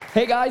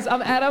Hey guys,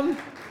 I'm Adam,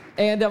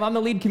 and I'm the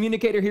lead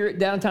communicator here at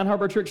Downtown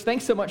Harbor Church.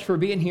 Thanks so much for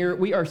being here.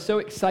 We are so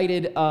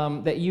excited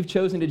that you've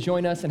chosen to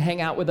join us and hang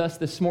out with us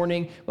this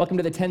morning. Welcome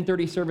to the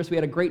 10:30 service. We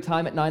had a great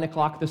time at 9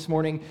 o'clock this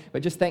morning,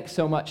 but just thanks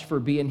so much for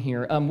being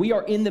here. We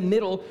are in the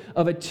middle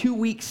of a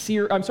 3-week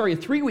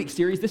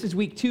series. This is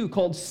week 2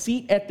 called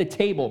Seat at the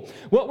Table.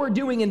 What we're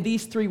doing in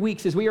these 3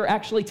 weeks is we are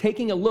actually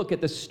taking a look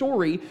at the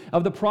story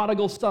of the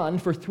prodigal son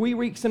for 3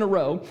 weeks in a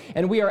row,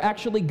 and we are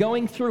actually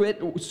going through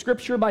it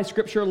scripture by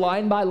scripture,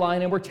 line by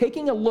line, and we're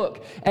taking a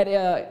look at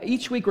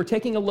each week we're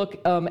taking a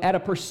look at a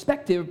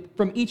perspective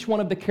from each one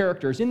of the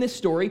characters. In this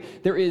story,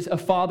 there is a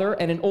father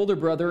and an older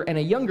brother and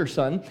a younger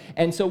son.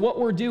 And so what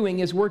we're doing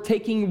is we're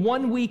taking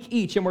 1 week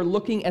each and we're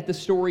looking at the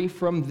story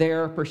from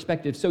their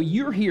perspective. So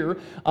you're here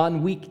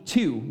on week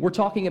 2. We're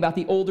talking about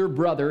the older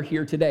brother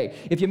here today.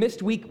 If you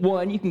missed week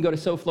 1, you can go to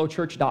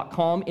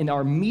soflowchurch.com in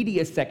our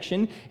media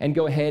section and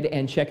go ahead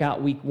and check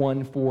out week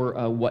 1 for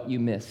what you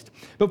missed.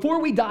 Before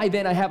we dive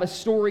in, I have a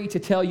story to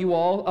tell you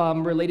all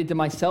related to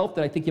myself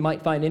that I think you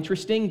might find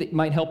interesting, that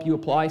might help you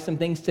apply some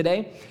things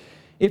today.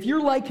 If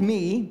you're like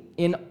me,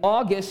 in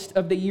August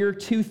of the year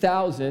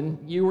 2000,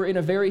 you were in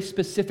a very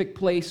specific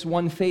place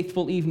one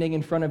faithful evening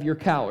in front of your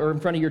in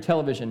front of your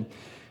television.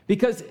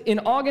 Because in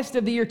August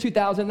of the year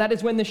 2000, that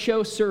is when the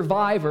show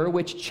Survivor,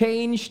 which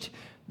changed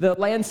the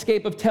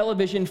landscape of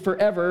television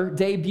forever,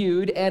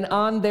 debuted, and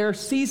on their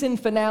season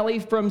finale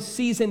from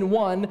season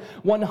 1,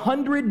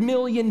 100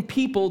 million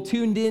people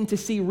tuned in to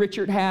see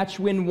Richard Hatch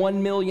win $1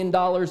 million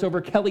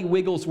over Kelly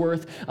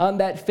Wigglesworth on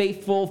that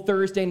faithful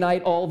Thursday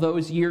night all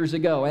those years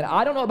ago. And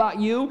I don't know about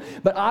you,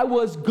 but I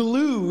was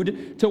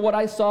glued to what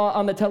I saw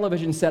on the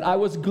television set. I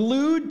was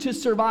glued to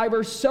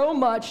Survivor so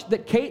much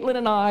that Caitlin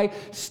and I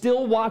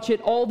still watch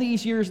it all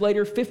these years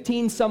later,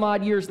 15 some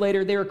odd years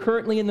later. They are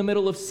currently in the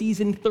middle of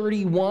season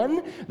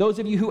 31. Those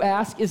of you who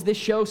ask, is this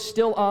show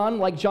still on?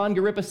 Like John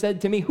Garippa said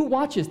to me, who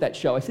watches that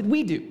show? I said,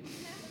 we do.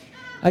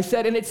 I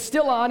said, and it's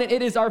still on, and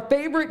it is our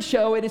favorite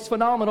show. It is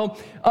phenomenal.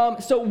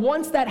 So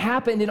once that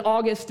happened in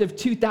August of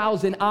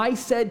 2000, I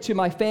said to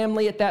my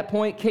family at that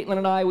point, Caitlin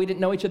and I, we didn't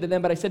know each other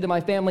then, but I said to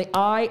my family,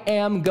 I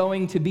am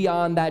going to be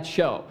on that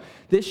show.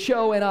 This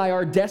show and I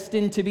are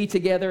destined to be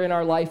together in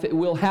our life. It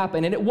will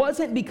happen. And it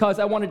wasn't because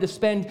I wanted to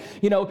spend,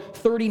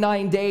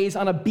 39 days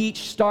on a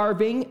beach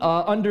starving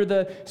under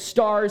the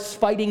stars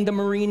fighting the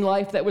marine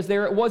life that was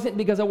there. It wasn't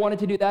because I wanted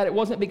to do that. It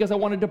wasn't because I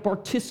wanted to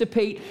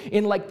participate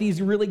in these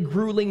really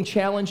grueling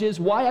challenges.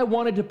 Why I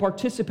wanted to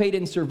participate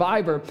in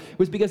Survivor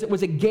was because it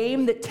was a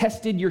game that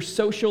tested your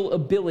social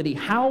ability.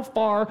 How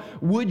far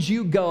would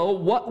you go?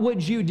 What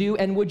would you do?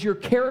 And would your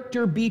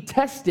character be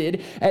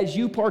tested as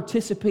you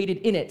participated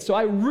in it? So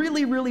I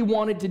really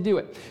wanted to do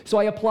it. So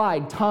I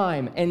applied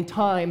time and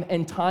time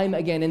and time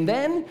again. And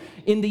then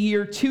in the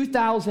year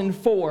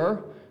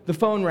 2004, the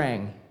phone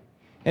rang.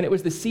 And it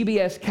was the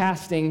CBS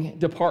casting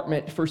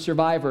department for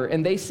Survivor.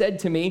 And they said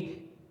to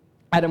me,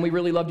 Adam, we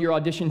really loved your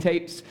audition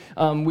tapes.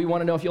 We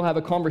want to know if you'll have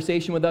a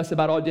conversation with us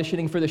about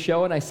auditioning for the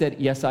show. And I said,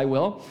 yes, I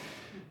will.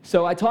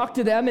 So I talked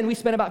to them, and we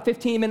spent about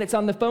 15 minutes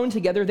on the phone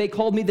together. They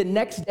called me the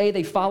next day.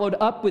 They followed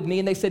up with me,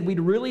 and they said, we'd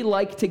really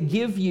like to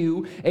give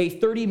you a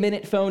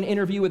 30-minute phone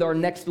interview with our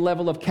next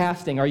level of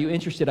casting. Are you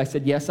interested? I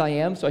said, yes, I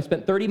am. So I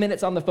spent 30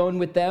 minutes on the phone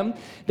with them.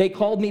 They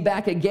called me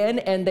back again,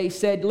 and they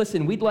said,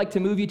 listen, we'd like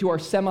to move you to our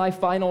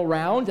semifinal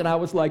round. And I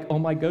was like, oh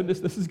my goodness,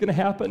 this is going to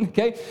happen,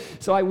 okay?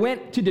 So I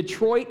went to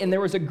Detroit, and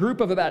there was a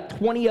group of about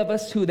 20 of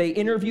us who they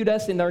interviewed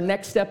us, and our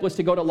next step was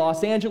to go to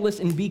Los Angeles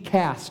and be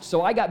cast.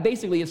 So I got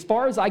basically as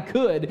far as I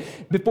could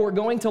before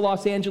going to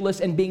Los Angeles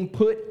and being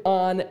put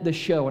on the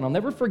show. And I'll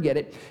never forget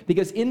it,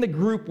 because in the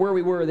group where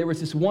we were, there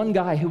was this one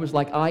guy who was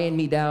eyeing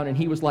me down, and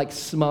he was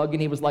smug,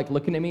 and he was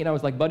looking at me, and I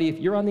was like, buddy, if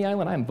you're on the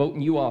island, I'm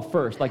voting you off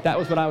first. That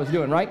was what I was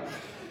doing, right?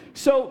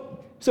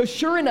 So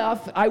sure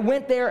enough, I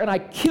went there and I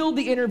killed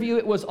the interview.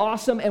 It was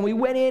awesome. And we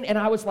went in and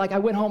I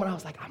went home and I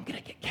was like, I'm going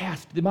to get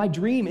cast. My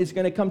dream is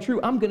going to come true.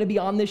 I'm going to be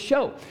on this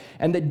show.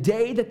 And the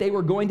day that they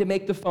were going to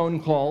make the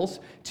phone calls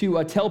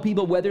to tell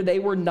people whether they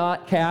were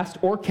not cast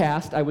or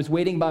cast, I was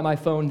waiting by my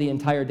phone the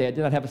entire day. I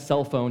did not have a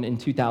cell phone in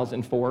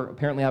 2004.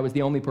 Apparently, I was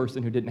the only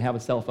person who didn't have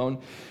a cell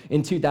phone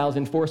in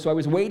 2004. So I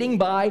was waiting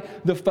by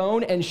the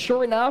phone, and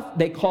sure enough,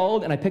 they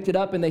called and I picked it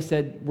up and they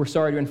said, we're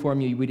sorry to inform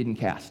you, we didn't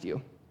cast you.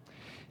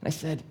 And I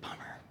said, bummer.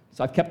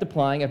 So I've kept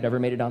applying. I've never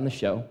made it on the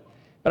show.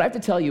 But I have to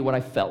tell you what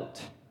I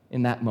felt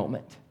in that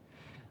moment.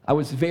 I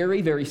was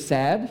very, very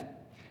sad.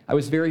 I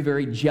was very,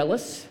 very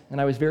jealous.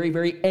 And I was very,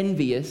 very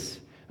envious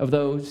of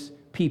those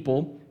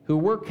people who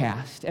were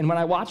cast. And when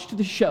I watched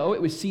the show,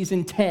 it was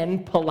season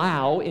 10,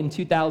 Palau, in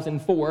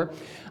 2004.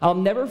 I'll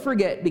never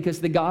forget,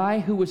 because the guy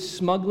who was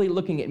smugly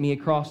looking at me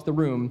across the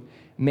room,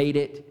 made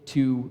it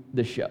to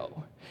the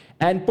show.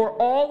 And for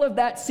all of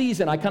that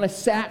season, I kind of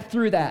sat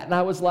through that, and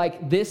I was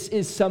like, this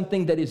is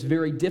something that is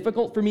very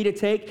difficult for me to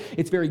take.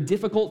 It's very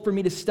difficult for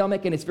me to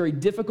stomach, and it's very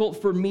difficult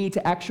for me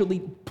to actually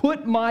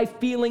put my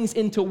feelings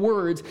into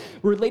words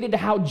related to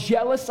how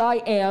jealous I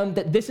am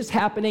that this is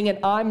happening and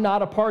I'm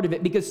not a part of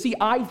it. Because, see,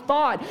 I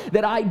thought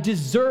that I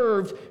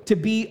deserved to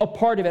be a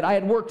part of it. I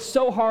had worked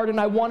so hard, and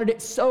I wanted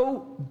it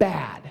so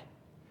bad.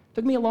 It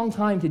took me a long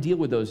time to deal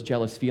with those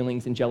jealous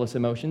feelings and jealous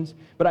emotions,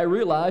 but I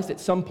realized at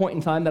some point in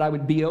time that I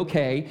would be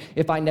okay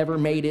if I never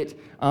made it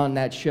on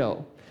that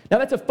show. Now,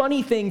 that's a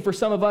funny thing for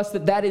some of us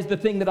that is the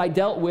thing that I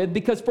dealt with,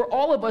 because for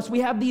all of us, we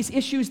have these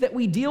issues that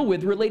we deal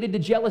with related to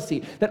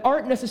jealousy that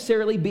aren't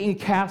necessarily being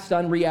cast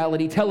on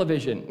reality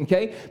television,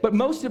 okay? But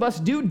most of us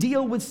do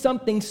deal with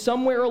something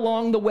somewhere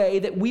along the way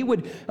that we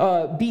would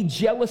be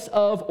jealous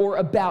of or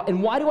about.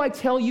 And why do I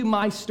tell you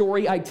my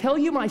story? I tell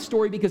you my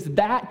story because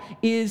that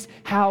is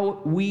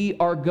how we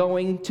are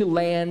going to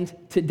land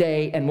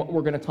today and what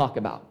we're going to talk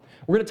about.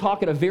 We're going to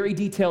talk at a very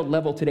detailed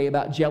level today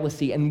about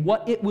jealousy and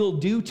what it will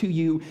do to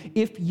you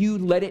if you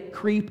let it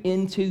creep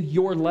into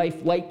your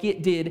life like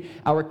it did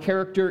our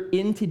character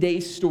in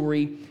today's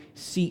story,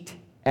 Seat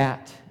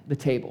at the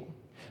Table.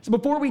 So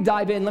before we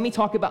dive in, let me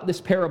talk about this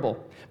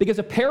parable. Because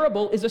a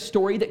parable is a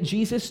story that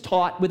Jesus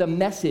taught with a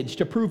message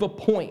to prove a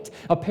point.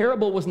 A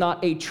parable was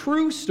not a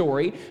true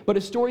story, but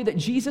a story that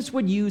Jesus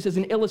would use as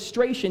an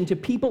illustration to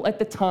people at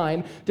the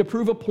time to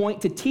prove a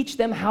point, to teach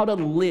them how to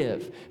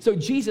live. So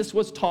Jesus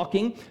was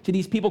talking to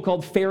these people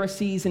called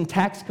Pharisees and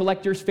tax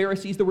collectors.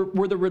 Pharisees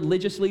were the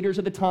religious leaders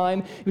of the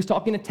time. He was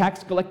talking to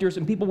tax collectors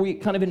and people. We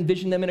kind of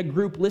envision them in a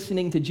group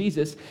listening to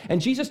Jesus. And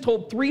Jesus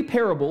told 3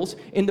 parables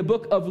in the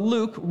book of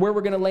Luke, where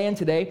we're going to land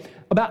today,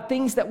 about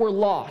things that were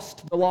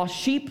lost. The lost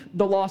sheep,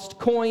 the lost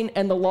coin,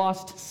 and the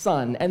lost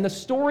son. And the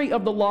story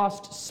of the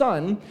lost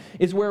son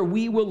is where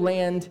we will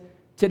land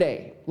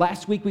today.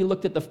 Last week we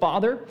looked at the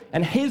father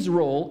and his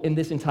role in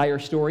this entire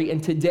story,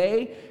 and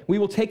today we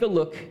will take a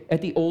look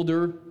at the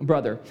older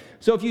brother.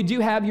 So if you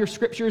do have your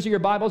scriptures or your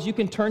Bibles, you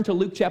can turn to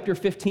Luke chapter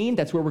 15.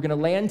 That's where we're going to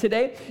land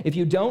today. If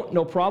you don't,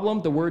 no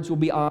problem. The words will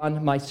be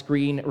on my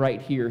screen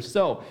right here.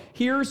 So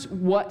here's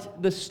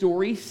what the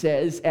story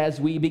says as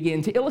we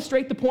begin. To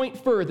illustrate the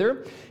point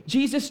further,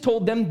 Jesus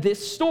told them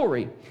this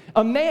story.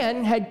 A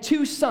man had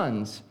 2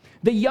 sons.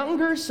 The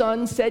younger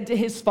son said to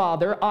his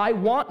father, I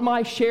want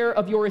my share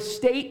of your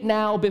estate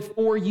now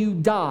before you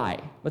die.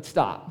 Let's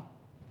stop.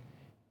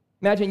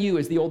 Imagine you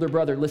as the older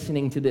brother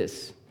listening to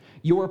this.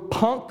 Your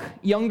punk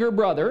younger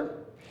brother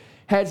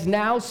has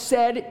now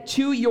said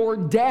to your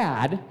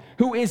dad,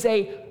 who is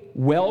a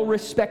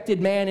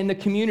well-respected man in the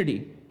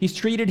community. He's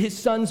treated his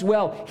sons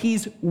well.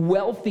 He's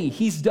wealthy.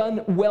 He's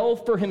done well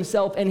for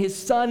himself, and his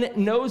son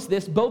knows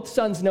this. Both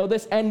sons know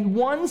this, and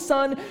one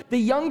son, the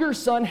younger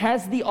son,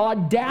 has the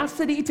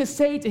audacity to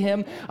say to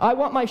him, I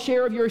want my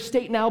share of your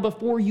estate now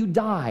before you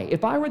die.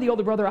 If I were the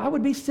older brother, I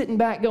would be sitting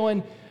back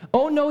going,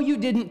 oh, no, you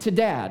didn't to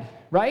dad,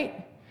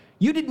 right?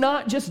 You did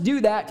not just do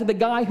that to the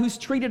guy who's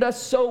treated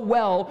us so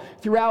well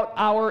throughout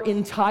our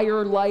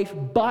entire life,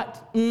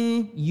 but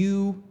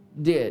you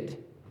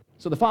did.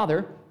 So the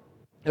father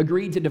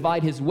agreed to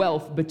divide his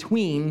wealth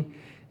between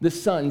the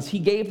sons. He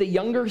gave the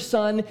younger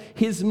son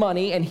his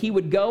money, and he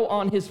would go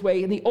on his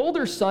way. And the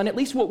older son, at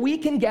least what we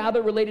can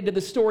gather related to the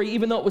story,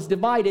 even though it was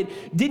divided,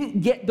 didn't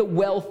get the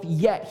wealth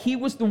yet. He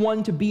was the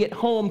one to be at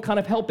home, kind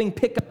of helping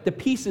pick up the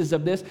pieces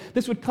of this.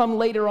 This would come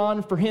later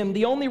on for him.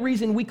 The only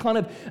reason we kind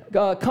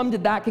of come to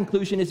that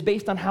conclusion is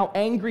based on how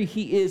angry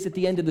he is at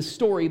the end of the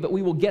story, but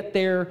we will get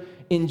there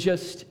in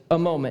just a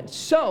moment.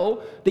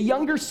 So the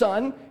younger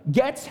son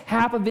gets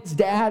half of his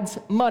dad's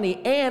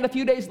money, and a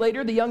few days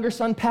later, the younger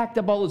son packed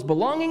up all his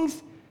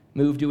belongings,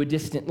 moved to a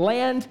distant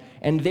land,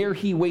 and there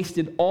he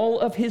wasted all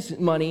of his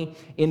money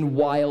in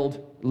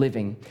wild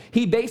living.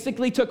 He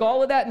basically took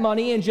all of that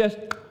money and just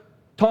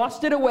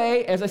tossed it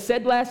away, as I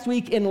said last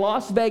week, in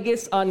Las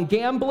Vegas on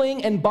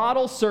gambling and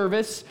bottle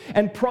service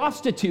and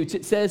prostitutes,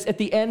 it says at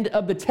the end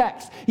of the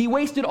text. He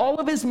wasted all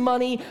of his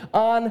money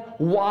on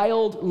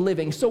wild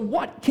living. So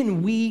what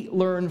can we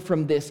learn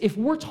from this? If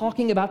we're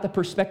talking about the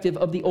perspective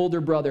of the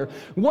older brother,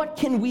 what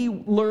can we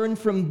learn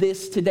from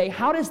this today?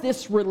 How does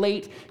this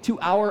relate to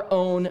our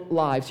own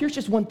lives? Here's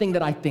just one thing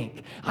that I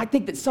think. I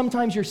think that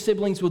sometimes your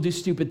siblings will do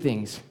stupid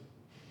things.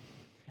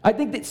 I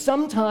think that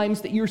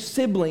sometimes that your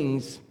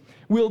siblings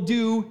will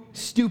do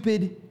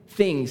stupid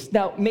things.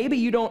 Now, maybe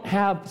you don't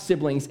have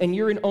siblings and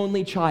you're an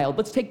only child.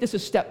 Let's take this a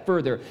step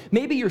further.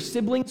 Maybe your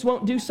siblings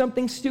won't do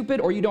something stupid,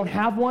 or you don't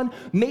have one.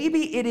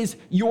 Maybe it is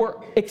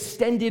your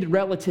extended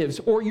relatives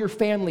or your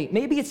family.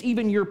 Maybe it's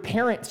even your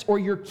parents or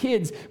your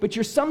kids, but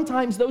you're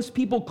sometimes those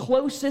people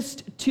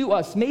closest to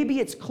us. Maybe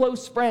it's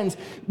close friends.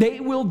 They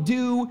will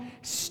do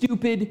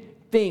stupid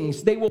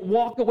things. They will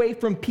walk away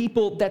from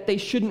people that they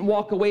shouldn't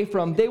walk away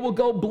from. They will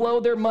go blow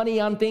their money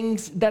on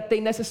things that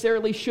they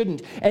necessarily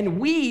shouldn't. And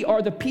we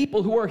are the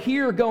people who are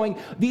here going,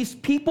 these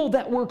people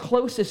that we're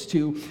closest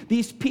to,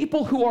 these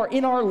people who are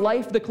in our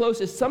life the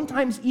closest,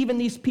 sometimes even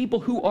these people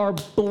who are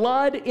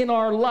blood in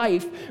our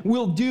life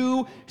will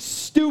do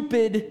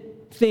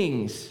stupid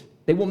things.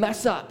 They will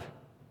mess up.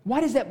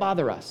 Why does that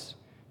bother us?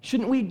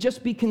 Shouldn't we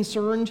just be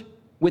concerned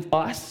with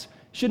us?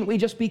 Shouldn't we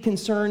just be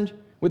concerned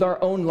with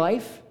our own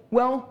life?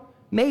 Well,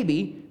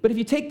 maybe, but if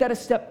you take that a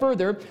step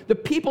further, the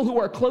people who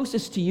are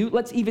closest to you,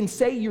 let's even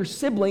say your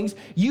siblings,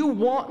 you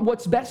want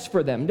what's best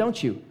for them,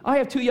 don't you? I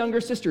have 2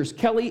 younger sisters,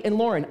 Kelly and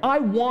Lauren. I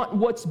want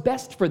what's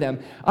best for them.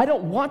 I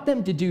don't want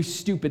them to do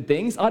stupid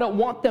things. I don't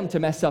want them to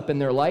mess up in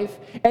their life.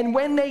 And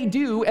when they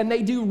do, and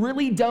they do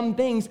really dumb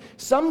things,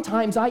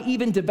 sometimes I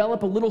even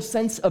develop a little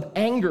sense of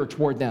anger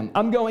toward them.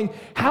 I'm going,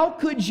 how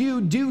could you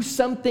do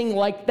something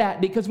like that?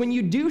 Because when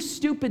you do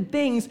stupid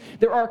things,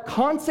 there are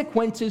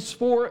consequences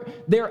for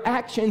their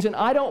actions, and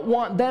I don't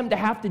want them to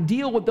have to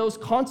deal with those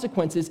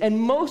consequences. And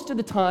most of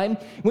the time,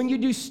 when you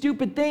do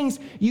stupid things,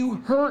 you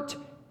hurt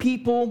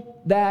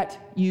people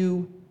that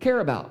you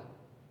care about.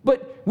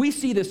 But we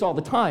see this all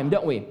the time,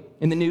 don't we?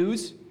 In the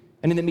news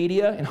and in the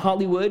media, in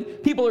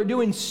Hollywood, people are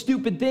doing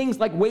stupid things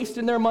like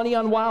wasting their money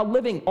on wild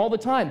living all the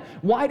time.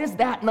 Why does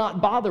that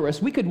not bother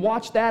us? We could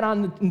watch that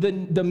on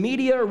the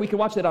media, or we could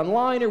watch that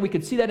online, or we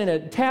could see that in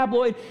a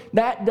tabloid.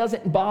 That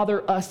doesn't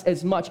bother us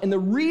as much. And the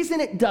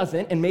reason it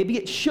doesn't, and maybe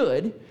it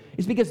should,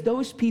 is because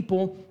those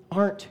people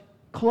aren't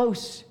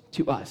close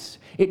to us.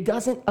 It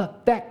doesn't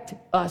affect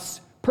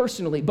us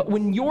personally. But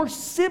when your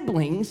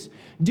siblings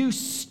do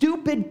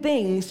stupid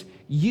things,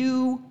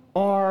 you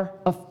are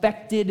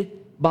affected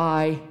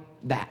by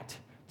that.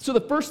 So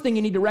the first thing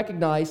you need to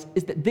recognize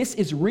is that this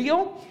is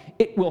real.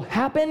 It will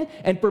happen.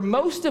 And for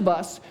most of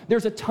us,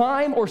 there's a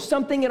time or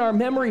something in our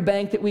memory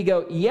bank that we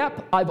go,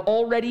 yep, I've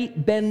already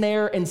been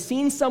there and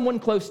seen someone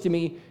close to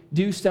me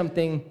do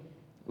something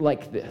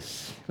like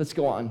this. Let's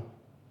go on.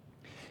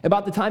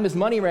 About the time his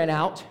money ran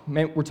out,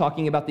 we're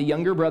talking about the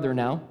younger brother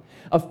now,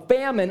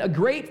 a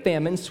great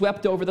famine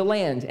swept over the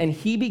land, and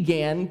he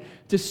began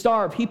to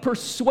starve. He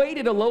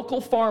persuaded a local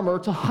farmer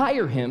to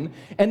hire him,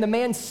 and the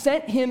man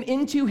sent him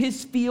into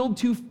his field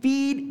to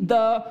feed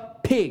the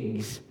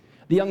pigs.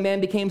 The young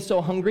man became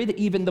so hungry that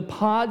even the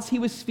pods he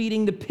was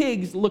feeding the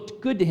pigs looked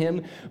good to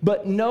him,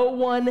 but no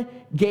one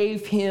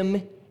gave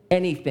him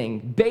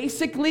anything.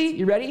 Basically,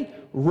 you ready?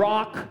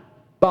 Rock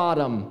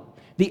bottom.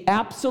 The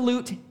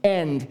absolute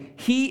end.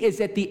 He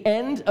is at the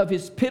end of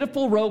his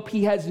pitiful rope.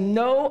 He has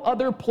no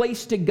other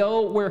place to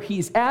go where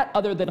he's at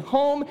other than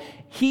home.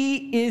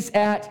 He is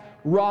at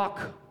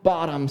rock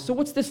bottom. So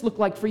what's this look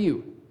like for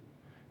you?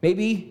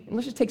 Maybe,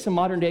 let's just take some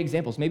modern day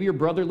examples. Maybe your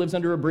brother lives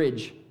under a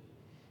bridge.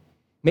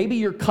 Maybe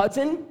your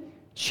cousin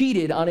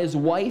cheated on his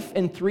wife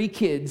and 3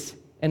 kids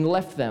and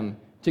left them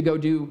to go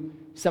do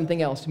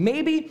something else.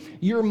 Maybe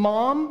your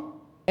mom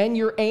and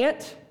your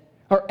aunt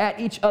are at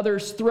each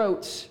other's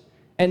throats,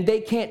 and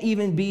they can't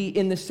even be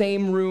in the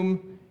same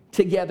room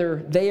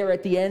together. They are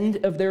at the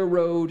end of their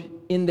road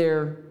in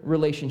their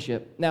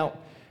relationship. Now,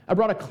 I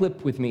brought a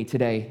clip with me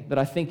today that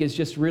I think is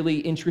just really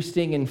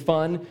interesting and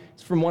fun.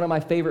 It's from one of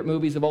my favorite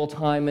movies of all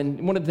time, and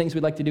one of the things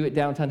we like to do at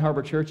Downtown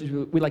Harbor Church is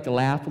we like to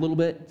laugh a little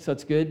bit, so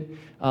it's good.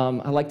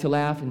 I like to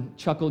laugh and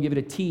chuckle, give it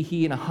a tee,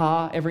 hee, and a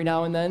ha every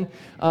now and then.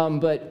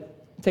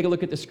 But take a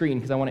look at the screen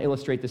because I want to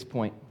illustrate this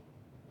point.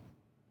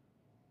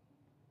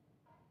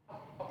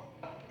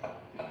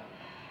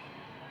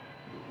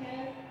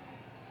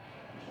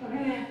 We're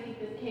going to have to eat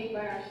this cake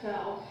by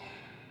ourselves.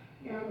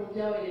 Your Uncle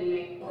Joey didn't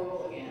make the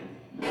roll again.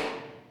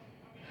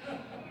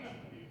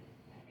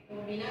 It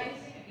would be nice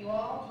if you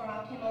all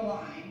dropped him a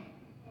line.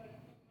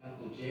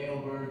 Uncle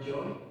Jailbird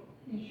Joey?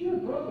 It's your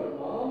brother,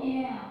 Mom.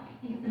 Yeah,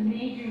 it's a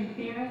major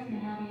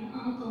embarrassment having an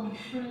uncle in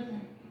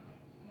prison.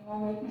 We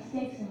all make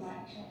mistakes in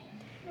life, children.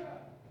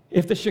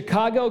 If the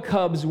Chicago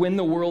Cubs win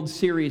the World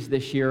Series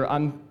this year,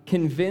 I'm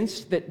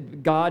convinced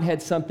that God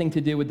had something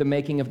to do with the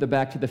making of the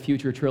Back to the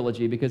Future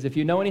trilogy, because if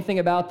you know anything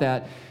about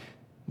that,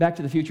 Back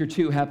to the Future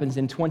 2 happens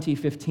in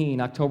 2015,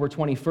 October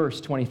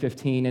 21st,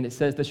 2015, and it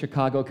says the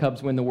Chicago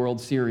Cubs win the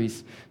World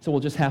Series. So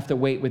we'll just have to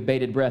wait with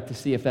bated breath to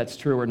see if that's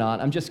true or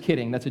not. I'm just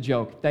kidding. That's a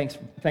joke. Thanks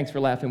for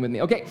laughing with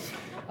me. Okay.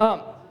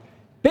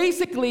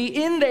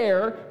 Basically, in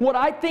there, what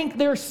I think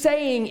they're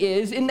saying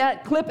is, in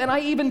that clip, and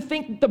I even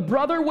think the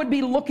brother would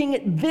be looking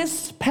at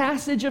this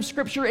passage of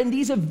Scripture and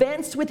these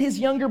events with his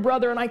younger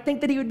brother, and I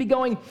think that he would be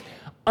going,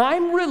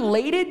 I'm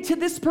related to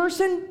this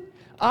person.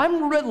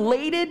 I'm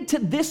related to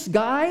this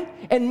guy.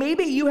 And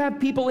maybe you have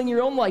people in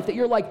your own life that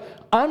you're like,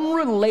 I'm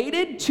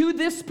related to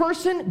this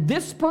person.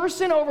 This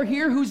person over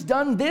here who's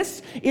done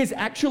this is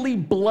actually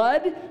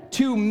blood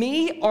to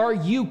me. Are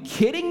you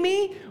kidding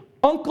me?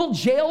 Uncle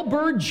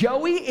Jailbird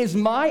Joey is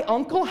my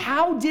uncle?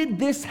 How did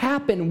this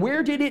happen?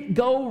 Where did it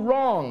go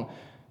wrong?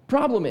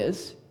 Problem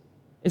is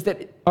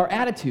that our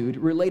attitude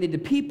related to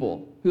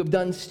people who have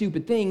done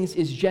stupid things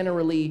is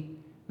generally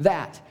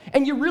that.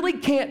 And you really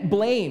can't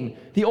blame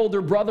the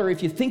older brother,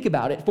 if you think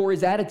about it, for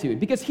his attitude,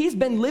 because he's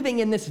been living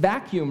in this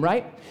vacuum,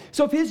 right?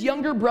 So if his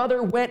younger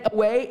brother went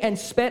away and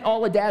spent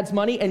all of dad's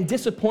money and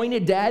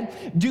disappointed dad,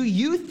 do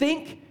you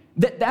think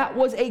that that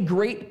was a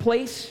great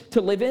place to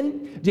live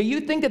in? Do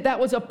you think that that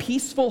was a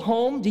peaceful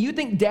home? Do you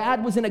think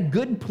dad was in a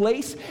good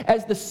place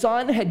as the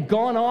son had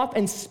gone off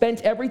and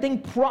spent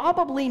everything?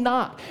 Probably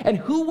not. And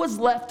who was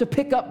left to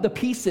pick up the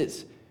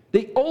pieces?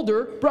 The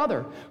older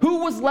brother. Who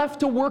was left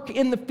to work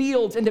in the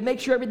fields and to make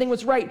sure everything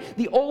was right?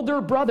 The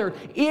older brother.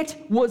 It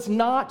was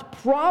not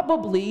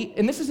probably,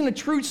 and this isn't a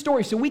true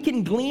story, so we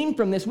can glean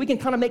from this, we can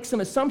kind of make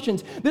some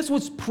assumptions. This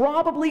was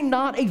probably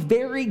not a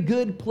very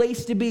good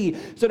place to be.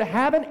 So to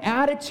have an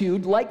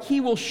attitude like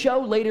he will show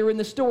later in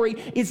the story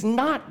is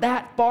not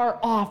that far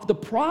off. The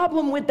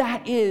problem with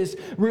that is,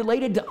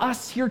 related to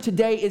us here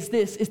today, is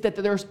that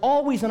there's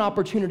always an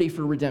opportunity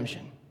for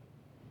redemption.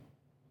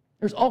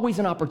 There's always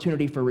an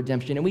opportunity for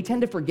redemption, and we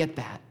tend to forget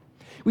that.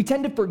 We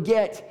tend to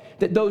forget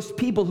that those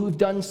people who've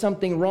done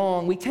something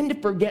wrong, we tend to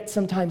forget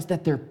sometimes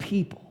that they're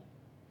people.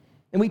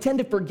 And we tend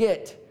to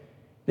forget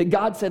that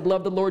God said,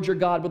 love the Lord your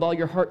God with all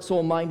your heart,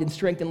 soul, mind, and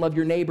strength, and love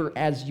your neighbor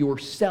as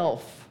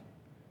yourself.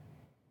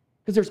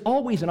 Because there's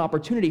always an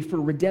opportunity for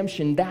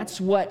redemption.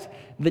 That's what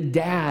the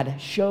dad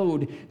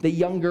showed the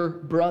younger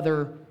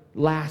brother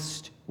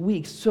last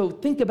week. So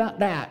think about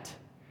that,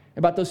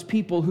 about those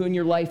people who in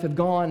your life have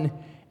gone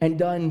and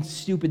done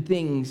stupid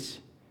things.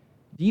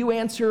 Do you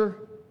answer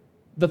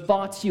the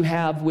thoughts you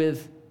have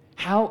with,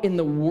 how in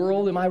the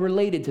world am I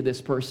related to this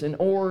person?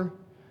 Or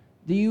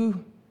do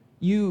you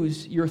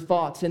use your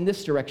thoughts in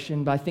this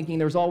direction by thinking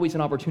there's always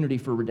an opportunity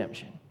for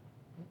redemption?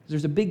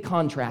 There's a big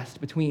contrast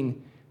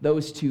between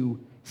those two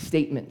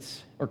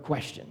statements or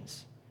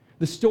questions.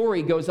 The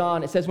story goes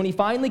on. It says, when he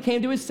finally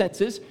came to his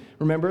senses,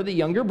 remember the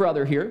younger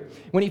brother here,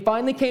 when he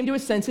finally came to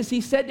his senses,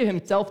 he said to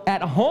himself,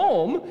 at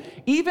home,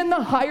 even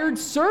the hired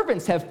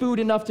servants have food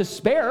enough to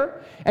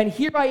spare, and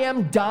here I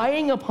am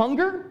dying of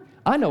hunger.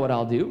 I know what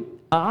I'll do.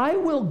 I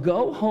will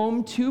go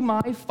home to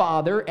my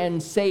father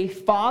and say,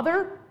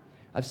 Father,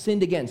 I've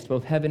sinned against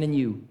both heaven and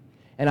you,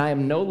 and I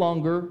am no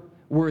longer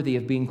worthy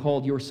of being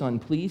called your son.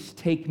 Please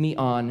take me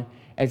on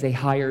as a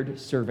hired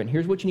servant.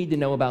 Here's what you need to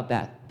know about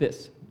that.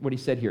 What he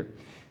said here.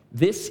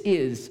 This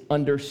is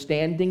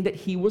understanding that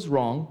he was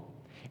wrong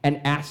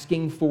and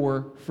asking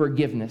for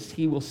forgiveness.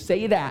 He will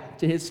say that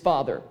to his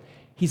father.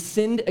 He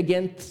sinned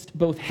against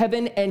both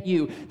heaven and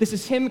you. This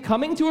is him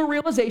coming to a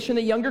realization,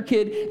 the younger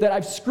kid, that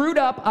I've screwed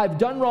up, I've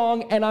done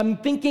wrong, and I'm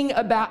thinking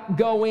about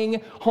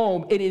going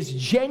home. It is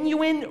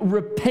genuine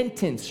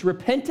repentance.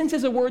 Repentance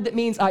is a word that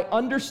means I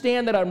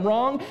understand that I'm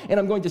wrong, and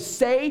I'm going to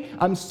say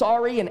I'm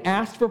sorry and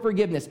ask for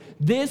forgiveness.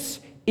 This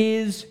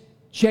is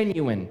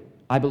genuine,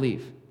 I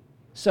believe.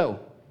 So,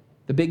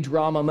 the big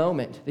drama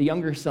moment, the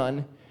younger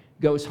son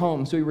goes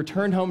home. So he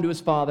returned home to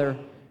his father,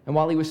 and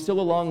while he was still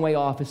a long way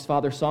off, his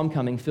father saw him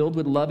coming. Filled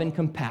with love and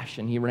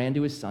compassion, he ran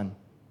to his son,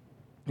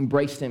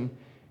 embraced him,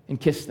 and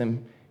kissed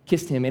him.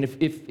 And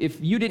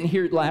if you didn't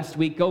hear it last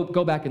week,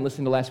 go back and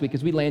listen to last week,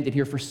 because we landed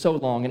here for so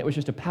long, and it was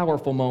just a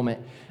powerful moment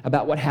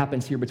about what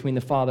happens here between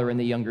the father and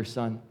the younger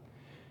son.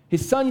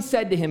 His son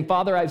said to him,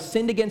 Father, I've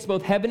sinned against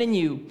both heaven and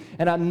you,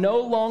 and I'm no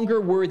longer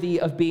worthy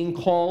of being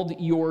called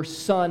your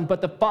son. But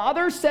the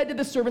father said to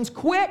the servants,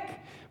 quick,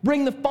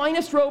 bring the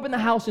finest robe in the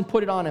house and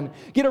put it on him.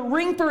 Get a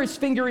ring for his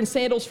finger and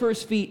sandals for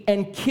his feet,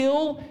 and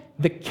kill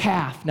the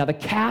calf. Now, the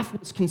calf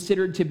was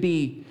considered to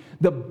be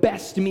the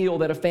best meal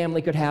that a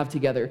family could have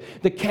together.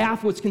 The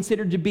calf was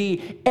considered to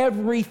be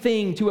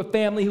everything to a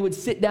family who would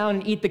sit down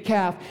and eat the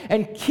calf.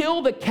 And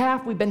kill the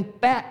calf. We've been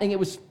fattening. It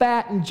was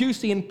fat and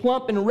juicy and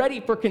plump and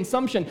ready for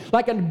consumption,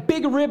 like a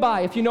big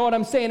ribeye, if you know what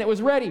I'm saying. It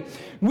was ready.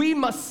 We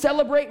must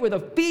celebrate with a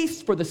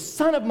feast, for the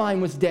son of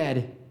mine was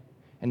dead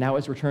and now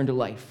has returned to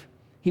life.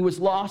 He was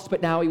lost,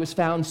 but now he was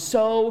found.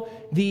 So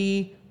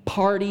the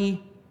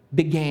party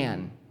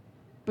began.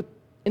 But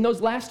in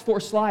those last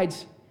 4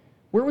 slides,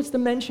 where was the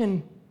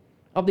mention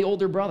of the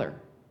older brother?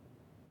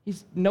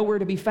 He's nowhere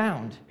to be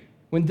found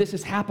when this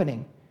is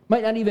happening.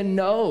 Might not even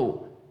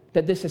know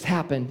that this has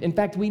happened. In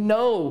fact, we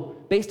know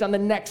based on the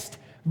next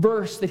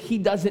verse that he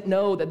doesn't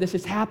know that this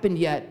has happened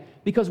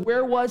yet. Because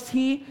where was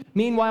he?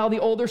 Meanwhile, the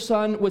older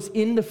son was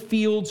in the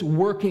fields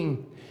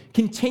working,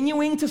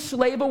 continuing to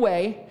slave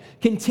away,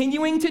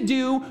 continuing to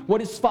do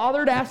what his father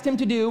had asked him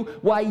to do,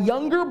 while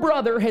younger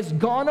brother has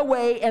gone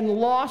away and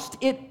lost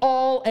it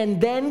all, and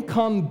then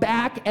come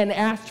back and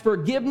asked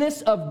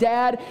forgiveness of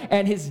dad,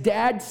 and his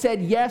dad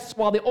said yes,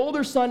 while the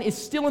older son is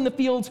still in the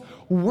fields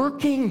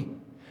working.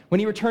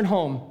 When he returned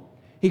home,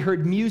 he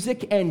heard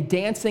music and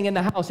dancing in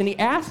the house, and he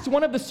asked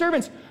one of the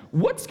servants,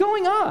 what's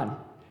going on?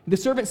 The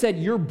servant said,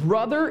 your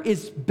brother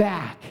is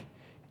back.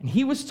 And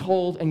he was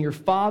told, and your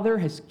father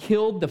has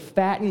killed the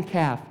fattened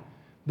calf,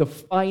 the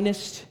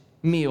finest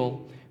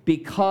meal,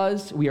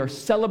 because we are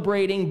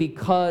celebrating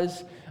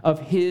because of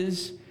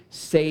his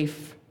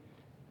safe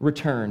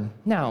return.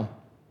 Now,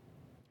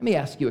 let me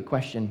ask you a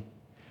question.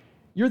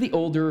 You're the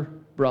older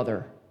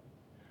brother.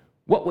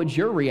 What would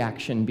your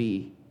reaction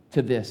be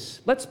to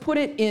this? Let's put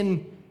it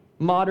in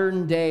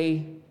modern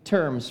day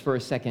terms for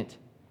a second.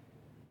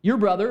 Your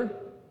brother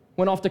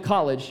went off to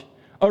college,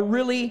 a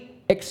really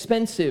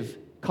expensive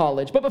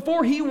college. But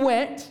before he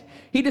went,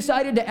 He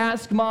decided to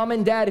ask mom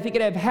and dad if he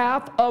could have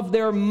half of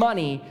their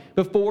money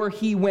before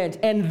he went.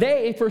 And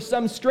they, for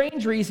some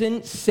strange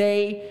reason,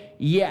 say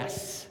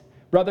yes.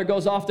 Brother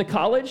goes off to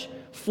college,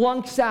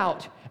 flunks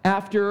out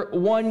after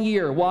 1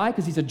 year. Why?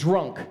 Because he's a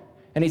drunk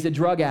and he's a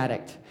drug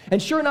addict. And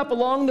sure enough,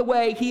 along the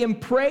way, he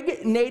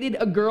impregnated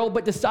a girl,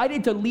 but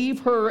decided to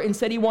leave her and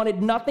said he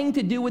wanted nothing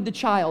to do with the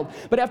child.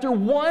 But after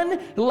one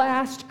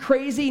last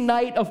crazy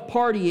night of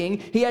partying,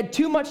 he had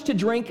too much to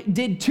drink,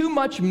 did too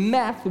much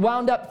meth,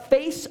 wound up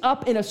face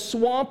up in a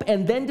swamp,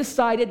 and then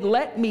decided,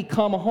 let me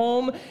come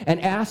home and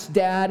ask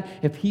Dad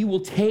if he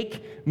will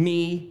take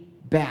me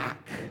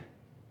back.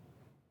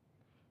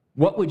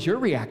 What would your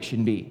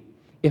reaction be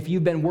if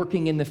you've been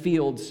working in the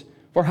fields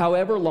for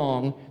however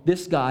long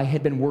this guy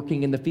had been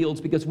working in the fields?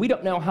 Because we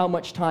don't know how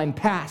much time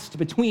passed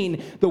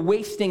between the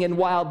wasting and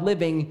wild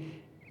living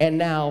and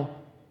now.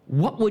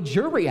 What would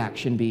your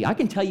reaction be? I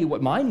can tell you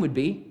what mine would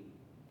be.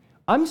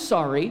 I'm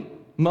sorry,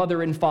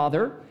 mother and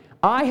father.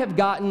 I have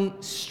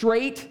gotten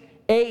straight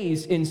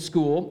A's in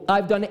school.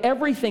 I've done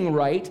everything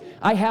right.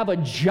 I have a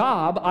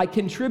job. I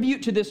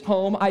contribute to this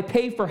home. I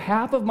pay for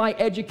half of my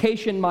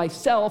education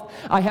myself.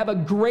 I have a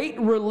great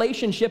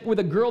relationship with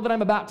a girl that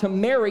I'm about to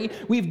marry.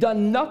 We've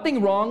done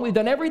nothing wrong. We've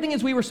done everything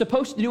as we were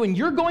supposed to do, and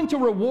you're going to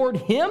reward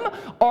him?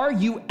 Are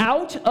you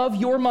out of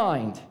your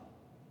mind?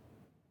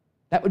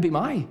 That would be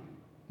my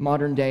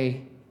modern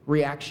day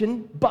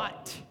reaction.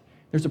 But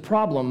there's a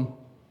problem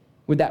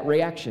with that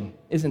reaction,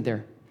 isn't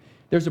there?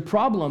 There's a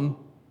problem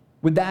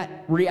with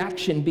that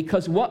reaction,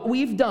 because what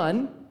we've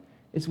done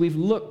is we've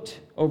looked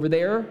over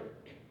there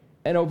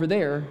and over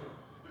there.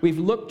 We've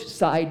looked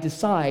side to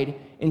side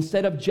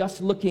instead of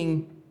just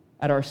looking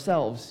at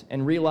ourselves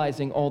and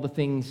realizing all the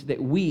things that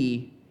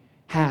we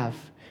have.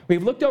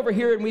 We've looked over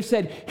here and we've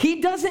said,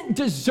 he doesn't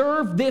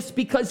deserve this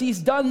because he's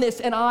done this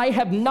and I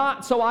have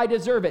not, so I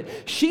deserve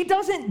it. She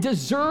doesn't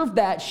deserve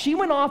that. She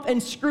went off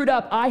and screwed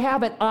up. I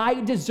haven't. I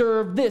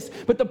deserve this.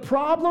 But the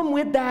problem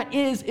with that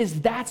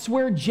is that's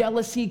where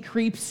jealousy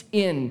creeps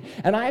in.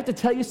 And I have to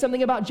tell you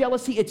something about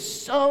jealousy. It's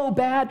so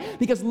bad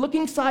because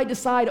looking side to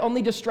side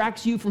only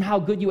distracts you from how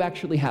good you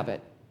actually have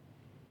it.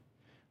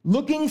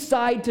 Looking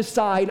side to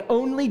side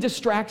only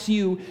distracts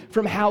you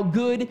from how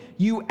good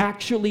you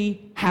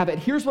actually have it.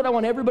 Here's what I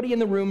want everybody in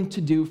the room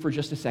to do for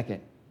just a second.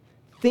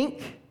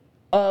 Think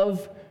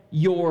of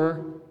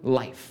your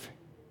life.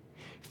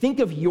 Think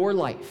of your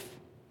life.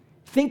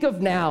 Think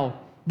of now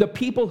the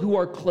people who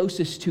are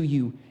closest to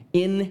you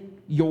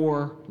in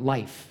your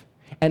life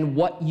and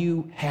what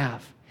you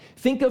have.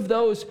 Think of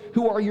those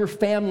who are your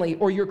family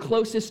or your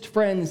closest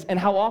friends and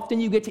how often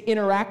you get to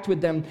interact with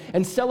them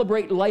and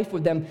celebrate life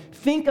with them.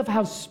 Think of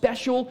how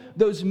special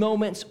those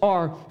moments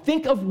are.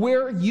 Think of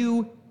where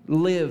you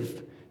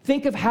live.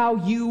 Think of how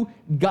you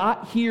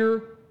got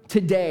here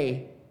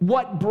today.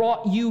 What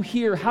brought you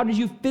here? How did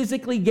you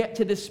physically get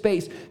to this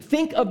space?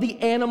 Think of the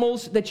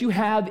animals that you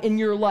have in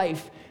your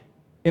life.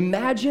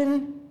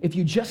 Imagine if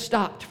you just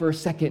stopped for a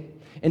second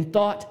and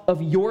thought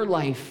of your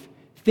life.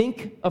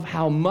 Think of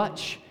how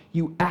much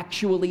you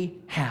actually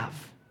have.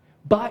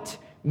 But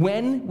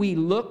when we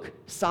look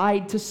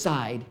side to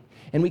side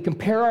and we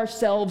compare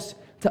ourselves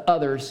to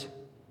others,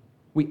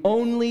 we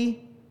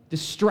only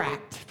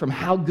distract from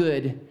how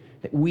good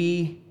that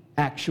we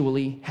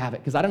actually have it.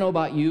 Because I don't know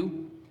about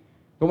you,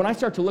 but when I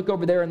start to look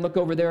over there and look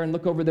over there and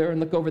look over there and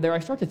look over there, I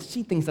start to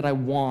see things that I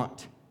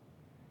want.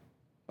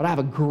 But I have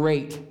a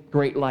great,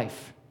 great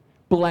life,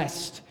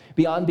 blessed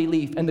beyond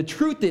belief. And the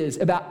truth is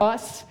about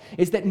us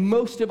is that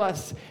most of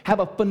us have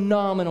a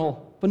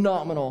phenomenal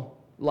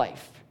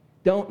life.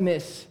 Don't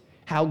miss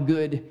how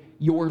good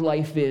your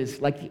life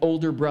is, like the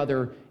older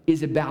brother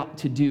is about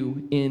to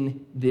do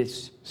in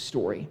this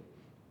story.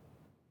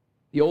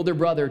 The older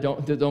brother,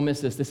 don't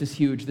miss this. This is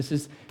huge. This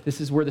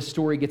is where the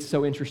story gets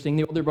so interesting.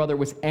 The older brother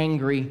was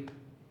angry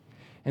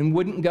and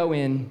wouldn't go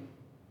in.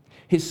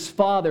 His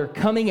father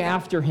coming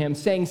after him,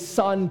 saying,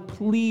 "Son,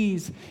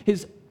 please."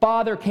 His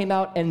father came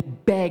out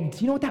and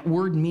begged. You know what that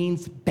word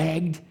means?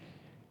 Begged.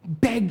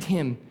 Begged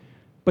him.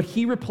 But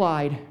he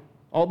replied,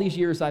 "All these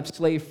years I've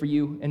slaved for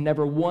you and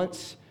never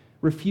once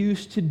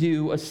refused to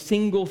do a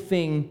single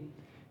thing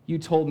you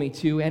told me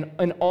to.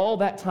 And all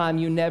that time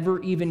you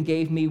never even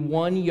gave me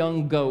one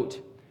young goat,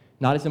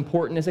 not as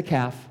important as a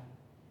calf,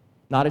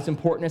 not as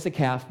important as a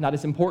calf, not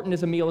as important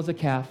as a meal as a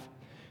calf,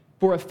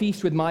 for a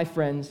feast with my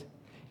friends.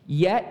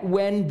 Yet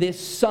when this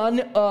son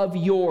of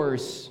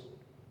yours,"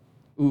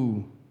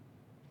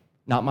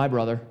 not my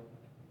brother,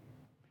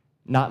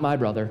 not my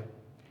brother.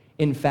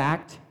 In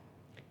fact,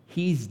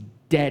 he's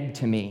dead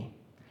to me.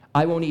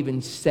 I won't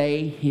even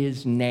say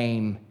his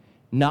name.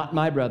 Not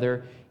my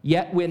brother.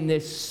 Yet when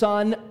this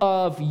son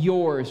of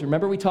yours,"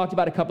 remember we talked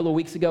about a couple of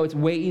weeks ago, it's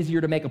way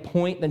easier to make a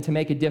point than to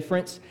make a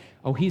difference.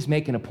 Oh, he's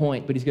making a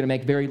point, but he's going to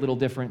make very little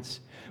difference.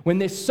 "When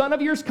this son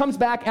of yours comes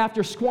back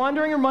after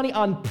squandering your money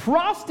on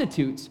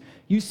prostitutes,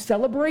 you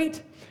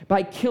celebrate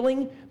by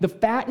killing the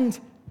fattened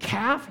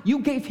calf? You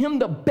gave him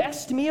the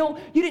best meal.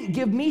 You didn't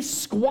give me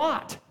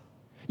squat.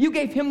 You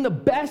gave him the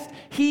best.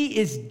 He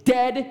is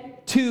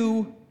dead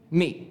to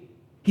me."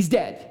 He's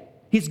dead.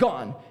 He's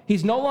gone.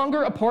 He's no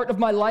longer a part of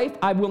my life.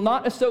 I will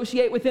not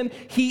associate with him.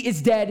 He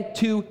is dead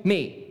to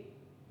me.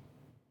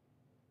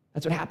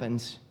 That's what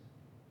happens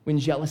when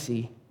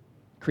jealousy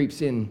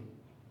creeps in.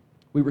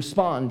 We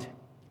respond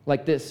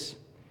like this.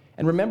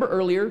 And remember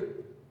earlier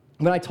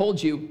when I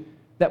told you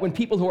that when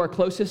people who are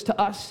closest to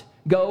us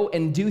go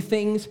and do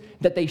things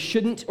that they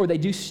shouldn't, or they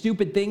do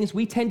stupid things,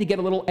 we tend to get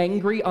a little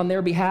angry on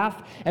their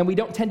behalf, and we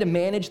don't tend to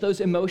manage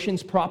those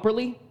emotions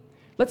properly.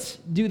 Let's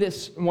do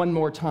this one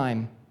more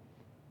time.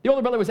 The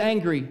older brother was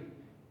angry.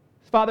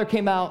 His father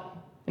came out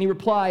and he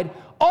replied,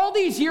 all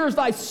these years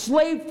I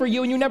slaved for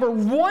you and you never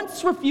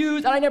once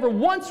refused, and I never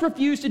once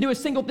refused to do a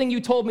single thing you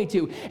told me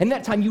to. And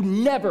that time you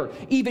never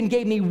even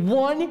gave me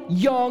one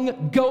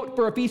young goat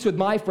for a feast with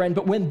my friend.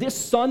 But when this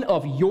son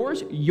of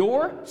yours,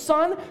 your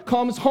son,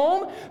 comes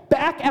home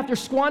back after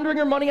squandering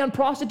your money on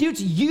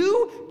prostitutes,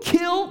 you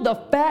kill the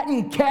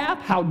fattened calf.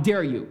 How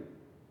dare you?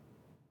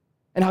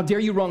 And how dare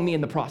you wrong me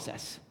in the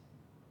process?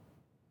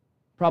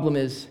 Problem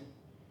is,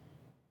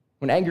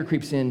 when anger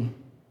creeps in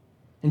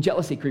and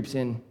jealousy creeps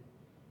in,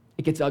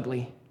 it gets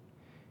ugly.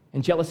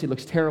 And jealousy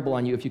looks terrible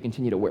on you if you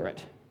continue to wear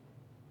it.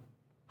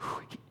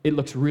 It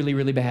looks really,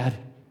 really bad.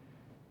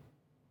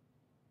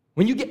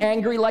 When you get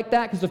angry like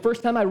that, because the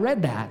first time I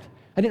read that,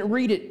 I didn't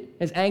read it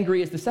as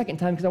angry as the second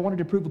time because I wanted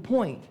to prove a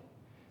point.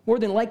 More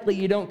than likely,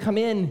 you don't come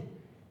in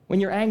when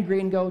you're angry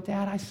and go,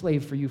 Dad, I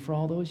slaved for you for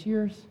all those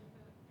years.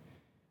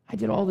 I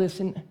did all this,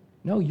 and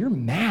no, you're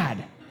mad.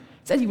 It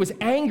says he was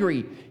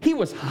angry. He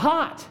was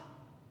hot.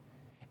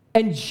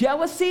 And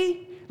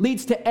jealousy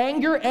leads to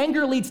anger.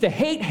 Anger leads to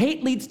hate.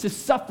 Hate leads to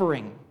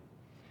suffering.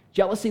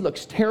 Jealousy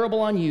looks terrible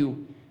on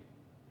you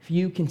if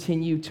you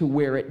continue to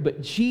wear it.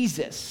 But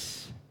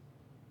Jesus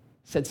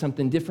said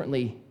something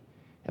differently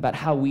about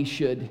how we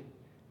should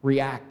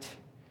react.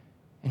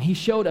 And he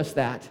showed us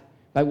that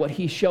by what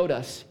he showed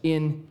us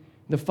in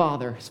the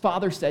Father. His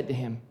Father said to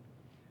him,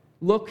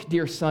 look,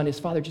 dear son. His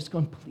father just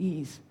going,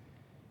 please.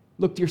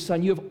 Look, dear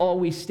son, you have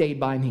always stayed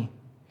by me,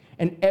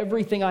 and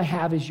everything I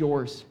have is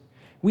yours.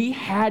 We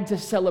had to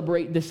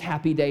celebrate this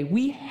happy day.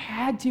 We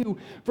had to,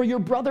 for your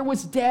brother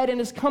was dead and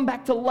has come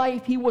back to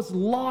life. He was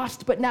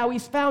lost, but now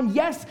he's found.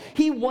 Yes,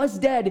 he was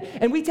dead.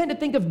 And we tend to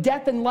think of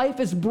death and life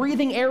as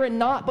breathing air and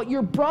not, but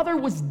your brother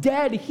was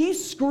dead. He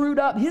screwed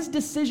up. His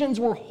decisions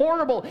were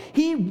horrible.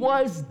 He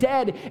was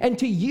dead. And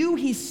to you,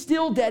 he's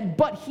still dead,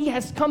 but he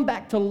has come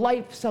back to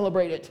life.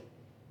 Celebrate it.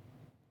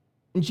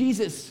 And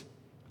Jesus,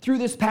 through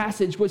this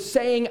passage, was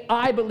saying,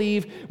 I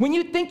believe, when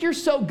you think you're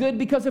so good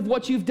because of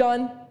what you've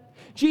done,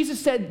 Jesus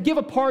said, give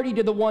a party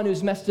to the one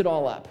who's messed it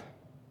all up.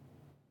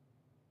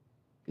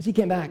 Because he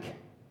came back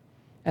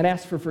and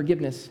asked for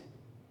forgiveness.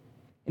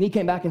 And he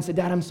came back and said,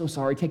 Dad, I'm so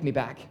sorry. Take me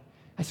back.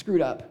 I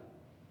screwed up.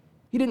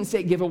 He didn't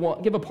say give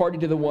a party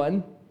to the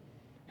one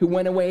who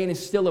went away and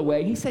is still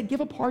away. He said,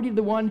 give a party to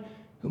the one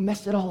who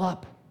messed it all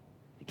up.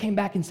 He came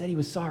back and said he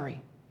was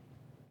sorry.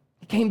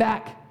 He came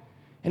back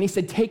and he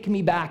said, take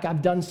me back.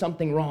 I've done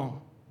something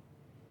wrong.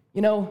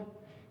 You know,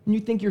 when you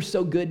think you're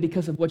so good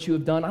because of what you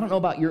have done, I don't know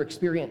about your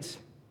experience,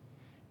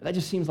 but that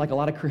just seems like a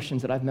lot of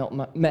Christians that I've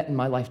met in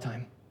my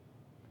lifetime.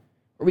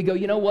 Where we go,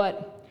 you know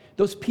what?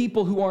 Those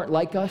people who aren't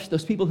like us,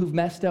 those people who've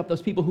messed up,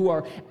 those people who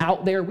are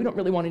out there, we don't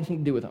really want anything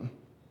to do with them.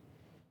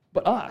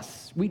 But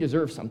us, we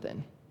deserve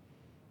something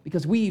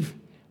because we've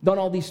done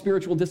all these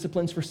spiritual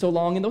disciplines for so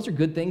long, and those are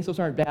good things. Those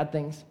aren't bad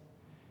things.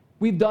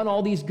 We've done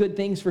all these good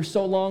things for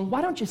so long.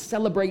 Why don't you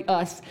celebrate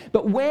us?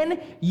 But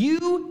when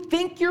you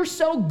think you're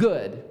so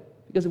good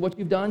because of what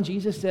you've done,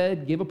 Jesus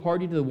said, give a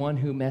party to the one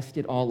who messed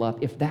it all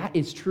up. If that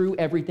is true,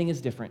 everything is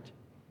different.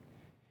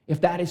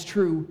 If that is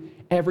true,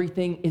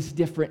 everything is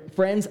different.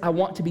 Friends, I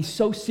want to be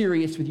so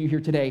serious with you here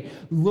today.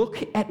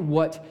 Look at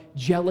what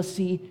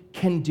jealousy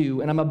can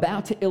do. And I'm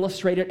about to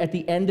illustrate it at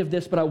the end of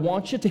this, but I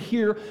want you to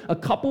hear a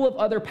couple of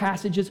other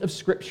passages of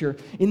Scripture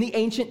in the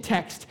ancient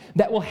text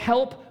that will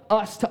help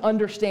us to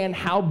understand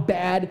how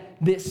bad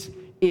this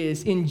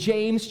is. In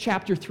James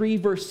chapter 3,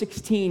 verse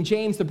 16,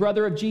 James, the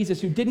brother of Jesus,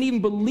 who didn't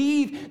even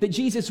believe that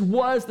Jesus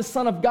was the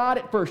Son of God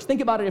at first. Think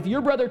about it. If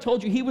your brother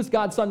told you he was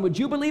God's son, would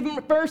you believe him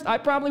at first? I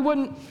probably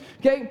wouldn't.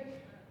 Okay?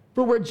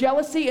 For where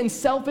jealousy and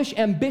selfish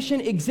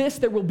ambition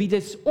exist, there will be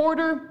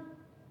disorder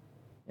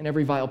and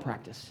every vile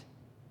practice.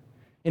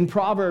 In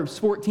Proverbs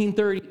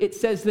 14:30, it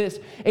says this,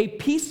 a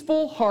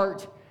peaceful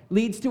heart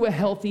leads to a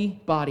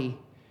healthy body.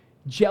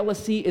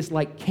 Jealousy is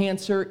like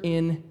cancer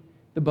in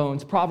the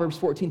bones. Proverbs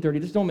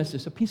 14:30. Just don't miss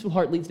this. A peaceful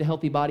heart leads to a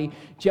healthy body.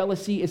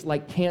 Jealousy is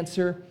like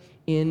cancer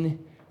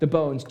in the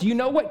bones. Do you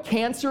know what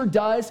cancer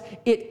does?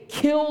 It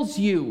kills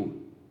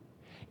you.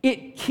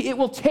 It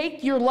will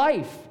take your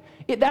life.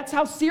 That's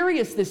how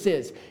serious this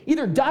is.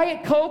 Either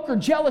Diet Coke or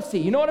jealousy.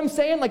 You know what I'm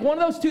saying? Like one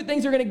of those two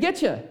things are going to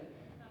get you.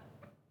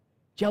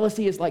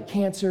 Jealousy is like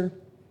cancer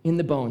in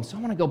the bones. So I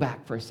want to go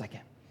back for a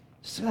second.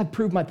 So I've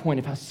proved my point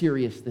of how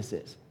serious this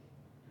is.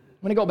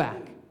 I'm going to go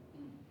back.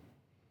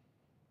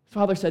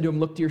 Father said to him,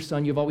 look to your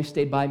son, you've always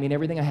stayed by me, and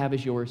everything I have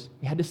is yours.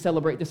 We had to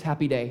celebrate this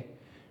happy day.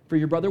 For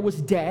your brother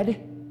was dead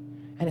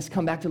and has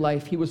come back to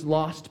life. He was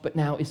lost, but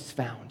now is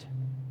found.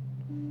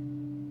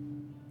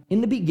 In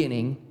the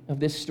beginning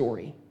of this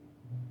story,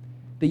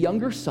 the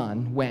younger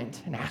son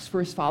went and asked for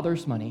his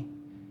father's money,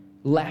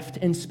 left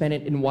and spent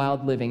it in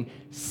wild living,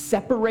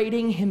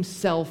 separating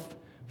himself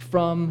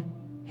from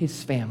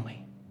his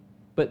family.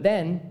 But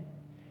then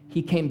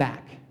he came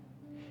back.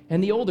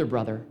 And the older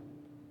brother,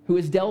 who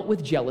has dealt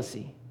with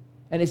jealousy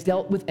and has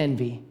dealt with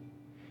envy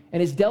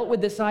and has dealt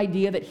with this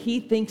idea that he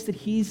thinks that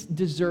he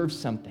deserves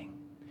something,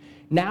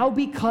 now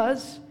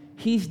because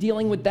he's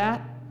dealing with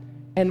that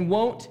and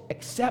won't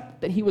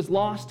accept that he was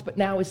lost but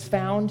now is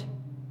found,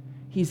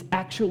 he's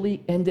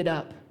actually ended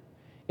up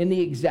in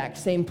the exact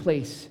same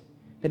place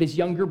that his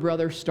younger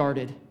brother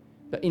started,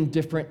 but in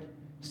different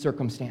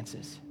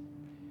circumstances.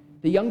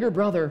 The younger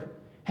brother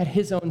had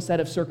his own set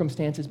of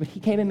circumstances, but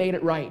he came and made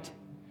it right.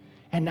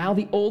 And now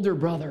the older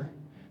brother,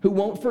 who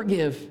won't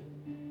forgive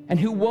and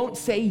who won't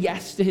say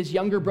yes to his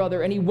younger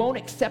brother, and he won't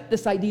accept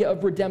this idea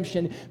of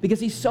redemption because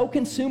he's so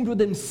consumed with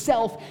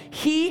himself,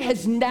 he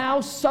has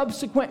now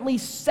subsequently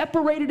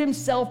separated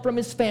himself from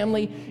his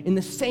family in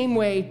the same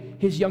way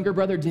his younger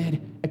brother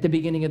did at the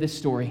beginning of this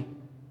story.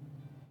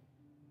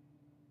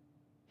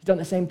 He's done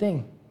the same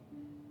thing,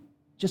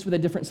 just with a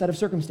different set of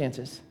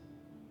circumstances.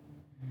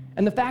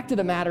 And the fact of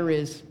the matter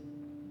is,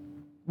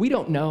 we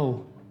don't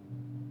know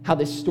how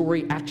this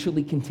story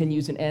actually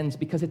continues and ends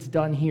because it's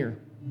done here.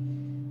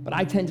 But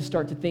I tend to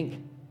start to think,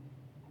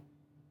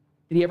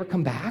 did he ever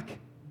come back?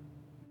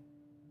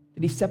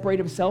 Did he separate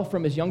himself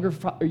from his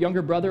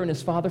younger brother and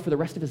his father for the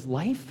rest of his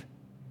life?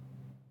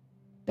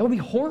 That would be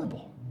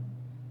horrible.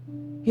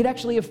 He'd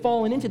actually have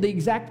fallen into the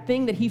exact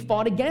thing that he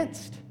fought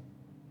against.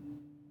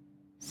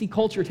 See,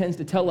 culture tends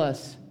to tell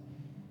us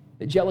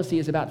that jealousy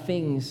is about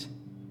things,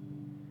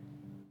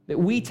 that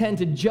we tend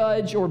to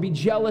judge or be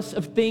jealous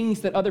of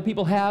things that other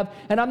people have.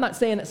 And I'm not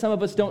saying that some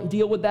of us don't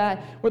deal with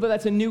that, whether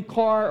that's a new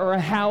car or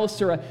a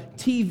house or a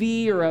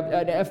TV or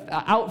an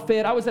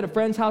outfit. I was at a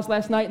friend's house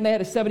last night and they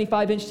had a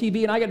 75-inch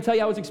TV, and I got to tell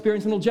you, I was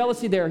experiencing a little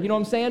jealousy there. You know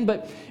what I'm saying?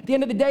 But at the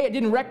end of the day, it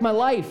didn't wreck my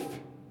life.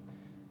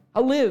 I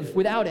live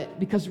without it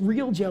because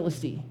real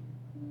jealousy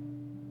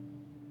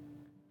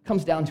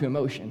comes down to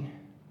emotion.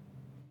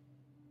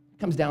 It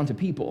comes down to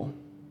people.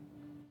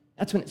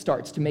 That's when it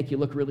starts to make you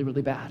look really,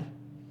 really bad.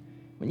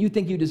 When you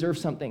think you deserve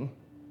something,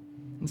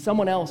 and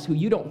someone else who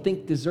you don't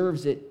think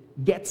deserves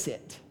it gets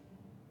it,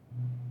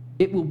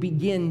 it will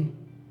begin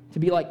to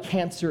be like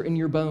cancer in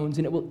your bones,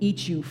 and it will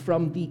eat you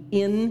from the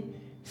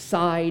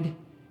inside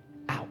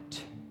out.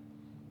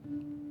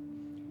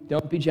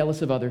 Don't be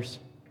jealous of others.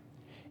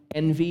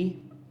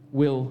 Envy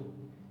will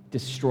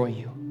destroy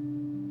you.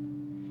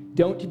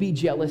 Don't be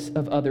jealous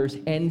of others.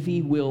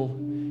 Envy will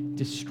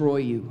destroy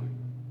you.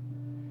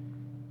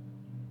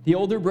 The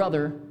older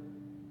brother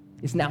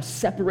is now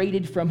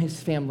separated from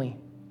his family.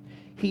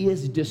 He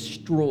is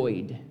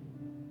destroyed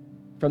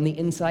from the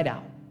inside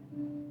out,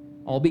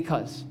 all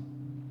because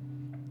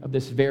of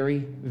this very,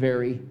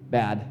 very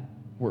bad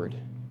word,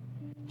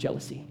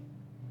 jealousy.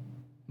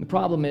 And the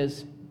problem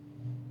is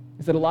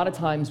that a lot of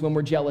times when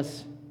we're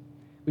jealous,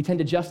 we tend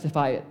to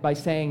justify it by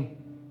saying,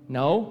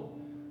 no,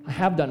 I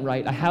have done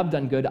right, I have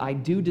done good, I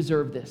do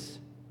deserve this.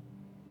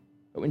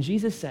 But when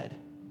Jesus said,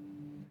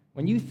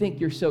 when you think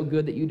you're so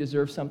good that you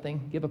deserve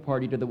something, give a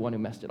party to the one who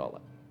messed it all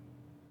up.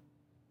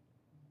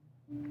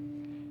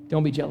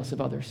 Don't be jealous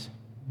of others.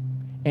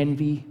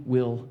 Envy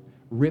will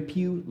rip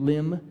you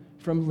limb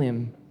from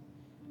limb,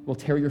 will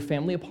tear your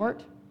family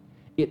apart.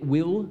 It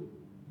will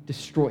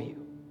destroy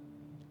you.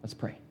 Let's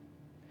pray.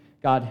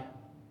 God,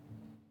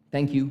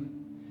 thank you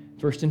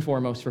first and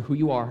foremost for who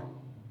you are,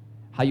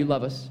 how you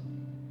love us,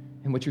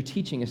 and what you're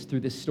teaching us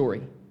through this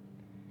story.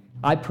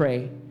 I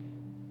pray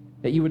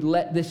that you would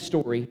let this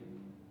story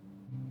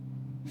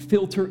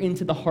filter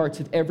into the hearts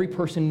of every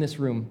person in this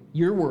room,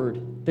 your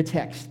word, the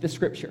text, the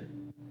scripture,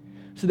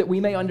 so that we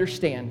may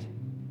understand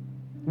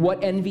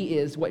what envy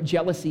is, what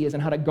jealousy is,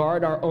 and how to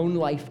guard our own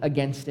life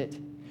against it.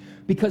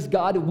 Because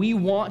God, we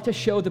want to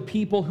show the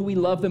people who we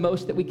love the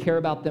most that we care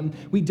about them.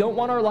 We don't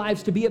want our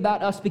lives to be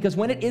about us, because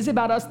when it is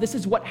about us, this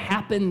is what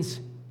happens.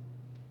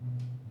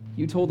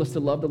 You told us to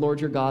love the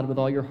Lord your God with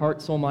all your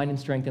heart, soul, mind, and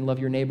strength, and love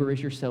your neighbor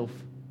as yourself.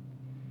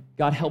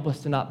 God, help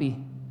us to not be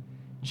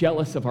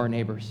jealous of our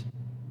neighbors,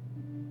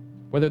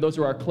 whether those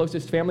are our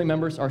closest family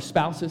members, our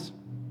spouses,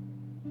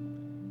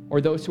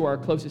 or those who are our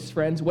closest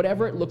friends,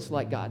 whatever it looks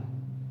like, God,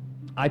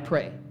 I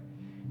pray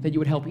that you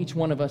would help each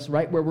one of us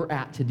right where we're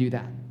at to do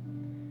that.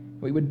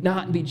 We would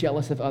not be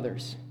jealous of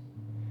others,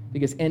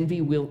 because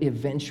envy will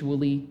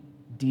eventually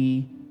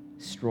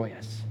destroy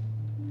us.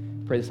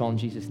 Pray this all in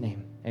Jesus'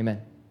 name.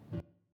 Amen.